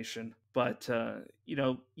transformation. But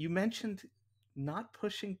you mentioned not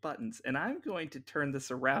pushing buttons, and I'm going to turn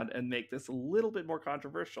this around and make this a little bit more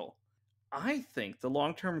controversial. I think the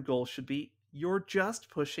long-term goal should be you're just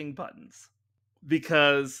pushing buttons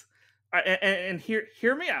because and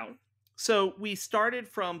hear me out. So we started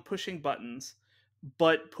from pushing buttons,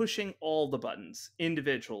 but pushing all the buttons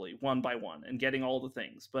individually, one by one, and getting all the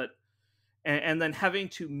things. But and then having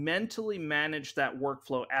to mentally manage that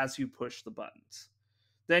workflow as you push the buttons.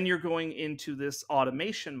 Then you're going into this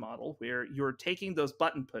automation model where you're taking those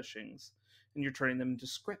button pushings and you're turning them into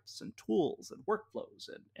scripts and tools and workflows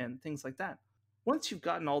and things like that. Once you've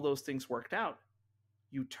gotten all those things worked out,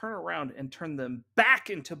 you turn around and turn them back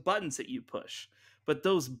into buttons that you push. But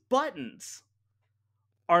those buttons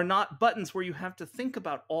are not buttons where you have to think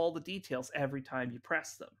about all the details every time you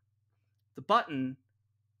press them. The button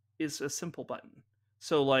is a simple button.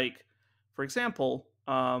 So, like, for example,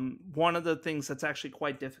 one of the things that's actually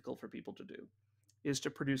quite difficult for people to do is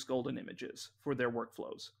to produce golden images for their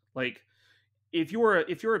workflows. Like, if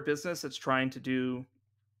you're a business that's trying to do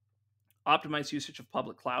optimize usage of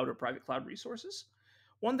public cloud or private cloud resources,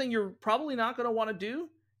 one thing you're probably not going to want to do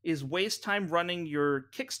is waste time running your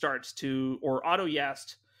kickstarts to or auto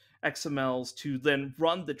yast XMLs to then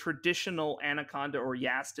run the traditional Anaconda or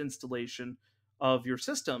Yast installation of your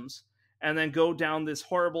systems and then go down this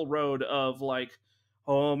horrible road of like,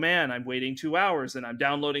 oh man, I'm waiting 2 hours and I'm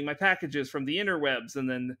downloading my packages from the interwebs and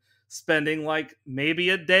then spending like maybe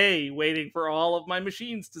a day waiting for all of my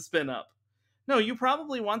machines to spin up. No, you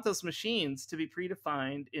probably want those machines to be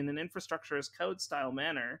predefined in an infrastructure as code style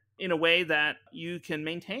manner in a way that you can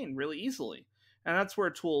maintain really easily. And that's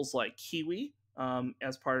where tools like Kiwi,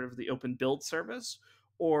 as part of the Open Build service,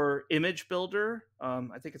 or Image Builder,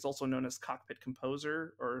 I think it's also known as Cockpit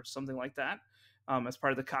Composer or something like that, as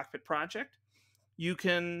part of the Cockpit project, you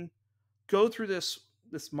can go through this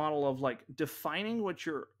model of like defining what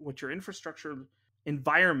your infrastructure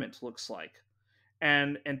environment looks like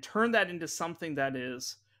and turn that into something that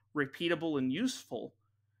is repeatable and useful,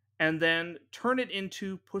 and then turn it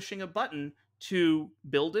into pushing a button to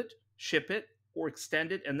build it, ship it, or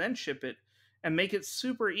extend it and then ship it, and make it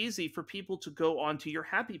super easy for people to go onto your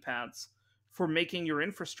happy paths for making your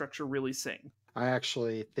infrastructure really sing. I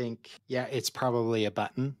actually think, yeah, it's probably a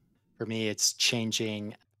button. For me, it's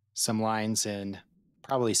changing some lines in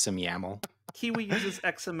probably some YAML. Kiwi uses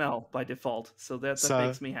XML by default, so that So,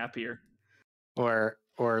 makes me happier. or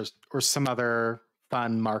some other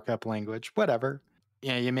fun markup language, whatever.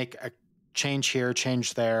 Yeah, you make a change here,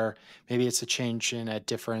 change there. Maybe it's a change in a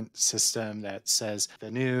different system that says the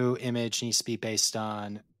new image needs to be based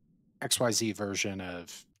on XYZ version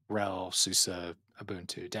of RHEL, SUSE,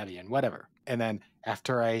 Ubuntu, Debian, whatever. And then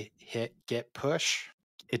after I hit get push,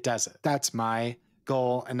 it does it. That's my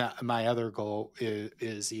goal. And my other goal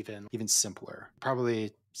is even simpler.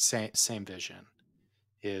 Probably same vision,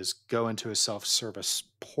 is go into a self-service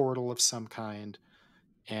portal of some kind,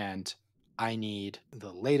 and I need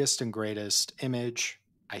the latest and greatest image.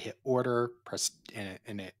 I hit order, press,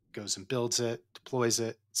 and it goes and builds it, deploys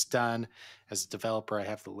it, it's done. As a developer, I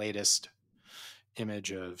have the latest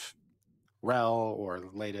image of RHEL or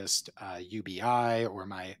the latest UBI or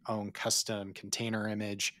my own custom container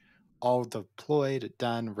image, all deployed,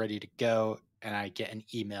 done, ready to go, and I get an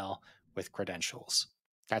email with credentials.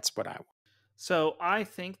 That's what I want. So I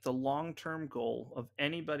think the long-term goal of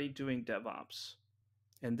anybody doing DevOps,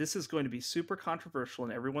 and this is going to be super controversial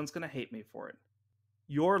and everyone's going to hate me for it,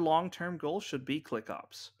 your long-term goal should be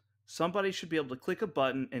ClickOps. Somebody should be able to click a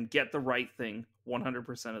button and get the right thing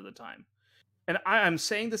 100% of the time. And I'm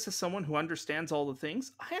saying this as someone who understands all the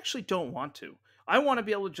things. I actually don't want to. I want to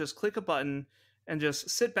be able to just click a button and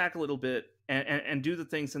just sit back a little bit and do the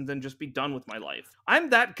things and then just be done with my life.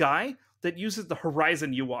 I'm that guy that uses the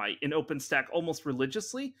Horizon UI in OpenStack almost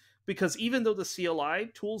religiously because even though the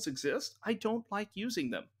CLI tools exist, I don't like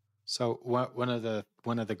using them. So one of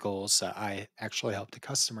the goals that I actually helped a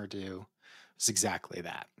customer do is exactly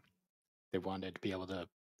that. They wanted to be able to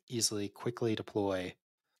easily, quickly deploy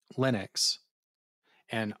Linux,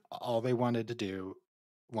 and all they wanted to do,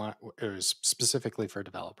 it was specifically for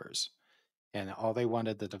developers, and all they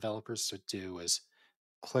wanted the developers to do was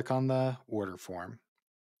click on the order form,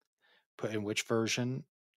 put in which version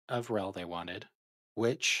of RHEL they wanted,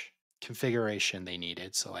 which configuration they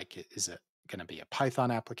needed. So, like, is it going to be a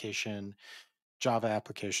Python application, Java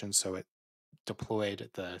application? So it deployed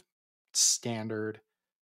the standard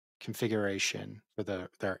configuration for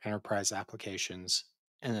their enterprise applications,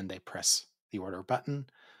 and then they press the order button.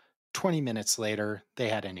 20 minutes later, they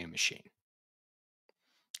had a new machine.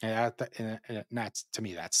 And that's, to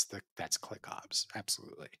me, that's ClickOps.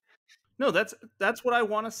 Absolutely. No, that's what I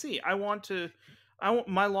want to see.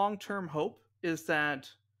 My long-term hope is that,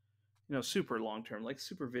 super long-term, like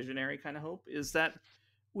super visionary kind of hope is that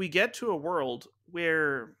we get to a world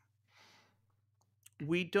where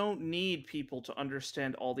we don't need people to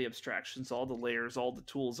understand all the abstractions, all the layers, all the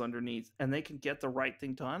tools underneath, and they can get the right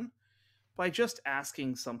thing done by just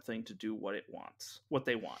asking something to do what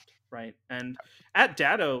they want, right? And at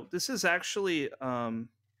Datto, this is actually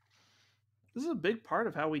this is a big part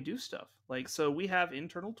of how we do stuff. Like, so we have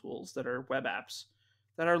internal tools that are web apps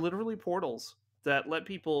that are literally portals that let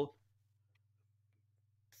people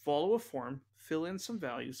follow a form, fill in some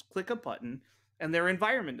values, click a button, and their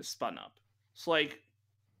environment is spun up. It's like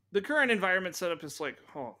the current environment setup is like,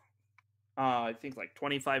 I think like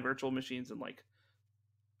 25 virtual machines and like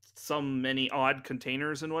some many odd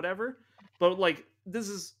containers and whatever. But like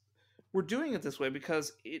we're doing it this way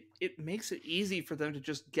because it makes it easy for them to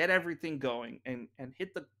just get everything going and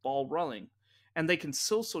hit the ball rolling. and they can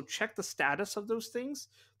still so check the status of those things.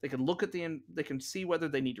 They can look at they can see whether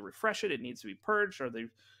they need to refresh it, it needs to be purged, or they,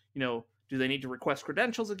 do they need to request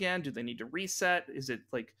credentials again? Do they need to reset? Is it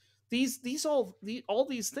like all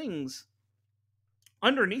these things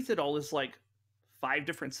underneath it all is like five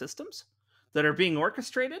different systems that are being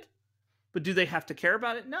orchestrated, but do they have to care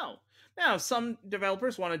about it? No. Now, some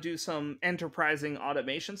developers want to do some enterprising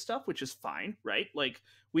automation stuff, which is fine, right? Like,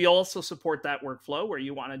 we also support that workflow where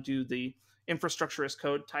you want to do the infrastructure as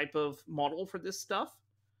code type of model for this stuff.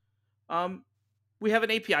 Um, we have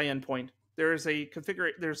an API endpoint. There's a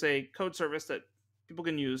code service that people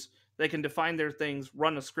can use. They can define their things,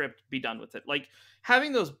 run a script, be done with it. Like,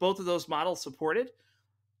 having those both of those models supported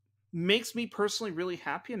makes me personally really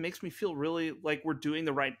happy and makes me feel really like we're doing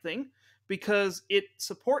the right thing, because it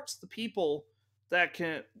supports the people that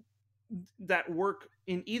can that work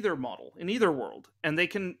in either model, in either world, and they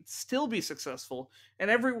can still be successful, and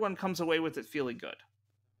everyone comes away with it feeling good.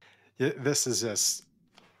 This is just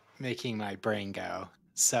making my brain go.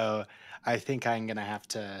 So I think I'm gonna have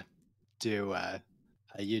to do a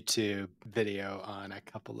YouTube video on a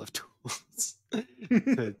couple of tools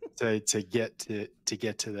to get to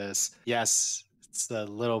this. Yes, it's a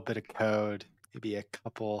little bit of code, maybe a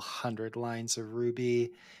couple hundred lines of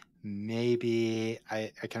Ruby. Maybe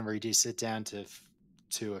I can reduce it down to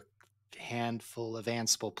a handful of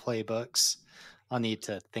Ansible playbooks. I'll need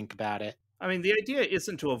to think about it. I mean, the idea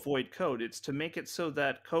isn't to avoid code, it's to make it so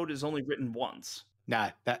that code is only written once.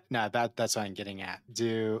 That's what I'm getting at.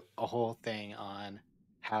 Do a whole thing on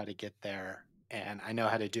how to get there, and I know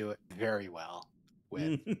how to do it very well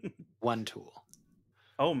with one tool.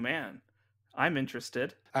 Oh man, I'm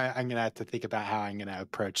interested. I'm gonna have to think about how I'm gonna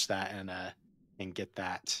approach that and get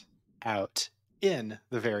that out in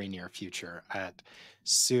the very near future at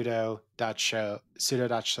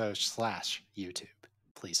sudo.show/YouTube.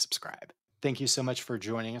 Please subscribe. Thank you so much for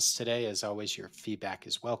joining us today. As always, your feedback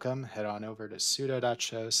is welcome. Head on over to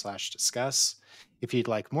sudo.show/discuss. If you'd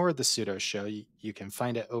like more of the Sudo Show, you can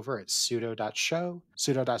find it over at sudo.show,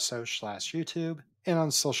 sudo.show/YouTube, and on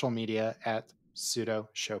social media at Sudo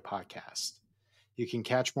Show Podcast. You can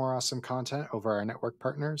catch more awesome content over our network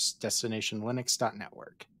partners,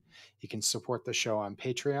 destinationlinux.network. You can support the show on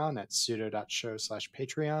Patreon at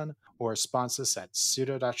sudo.show/Patreon or sponsor us at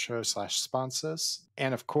sudo.show/sponsor.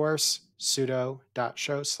 And of course,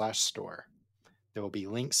 sudo.show/store. There will be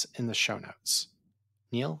links in the show notes.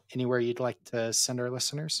 Neal, anywhere you'd like to send our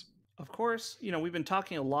listeners? Of course, we've been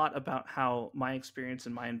talking a lot about how my experience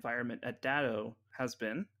in my environment at Datto has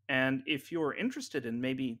been. And if you're interested in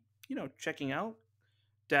maybe, checking out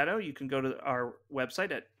Datto, you can go to our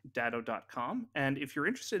website at datto.com. And if you're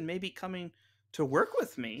interested in maybe coming to work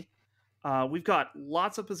with me, we've got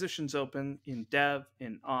lots of positions open in dev,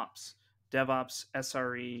 in ops, DevOps,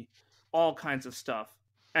 SRE, all kinds of stuff.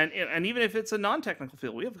 And even if it's a non-technical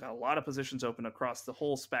field, we have got a lot of positions open across the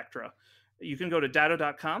whole spectra. You can go to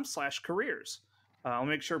datto.com/careers. I'll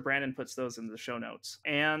make sure Brandon puts those in the show notes.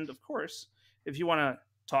 And of course, if you want to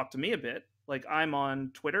talk to me a bit, like I'm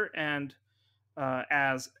on Twitter and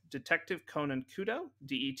as Detective Conan Kudo,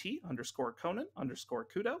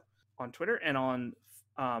 DET_Conan_Kudo on Twitter, and on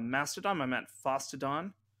Mastodon, I'm at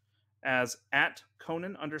Fostodon as at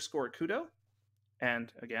Conan_Kudo.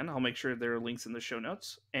 And again, I'll make sure there are links in the show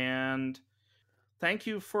notes. And thank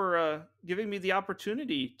you for giving me the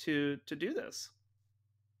opportunity to do this.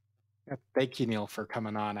 Thank you, Neal, for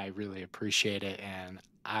coming on. I really appreciate it. And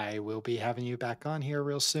I will be having you back on here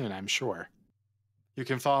real soon, I'm sure. You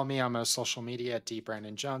can follow me on most social media at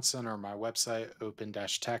dbrandonjohnson or my website,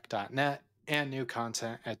 open-tech.net, and new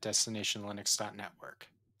content at destinationlinux.network.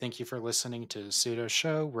 Thank you for listening to the Sudo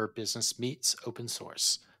Show, where business meets open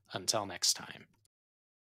source. Until next time.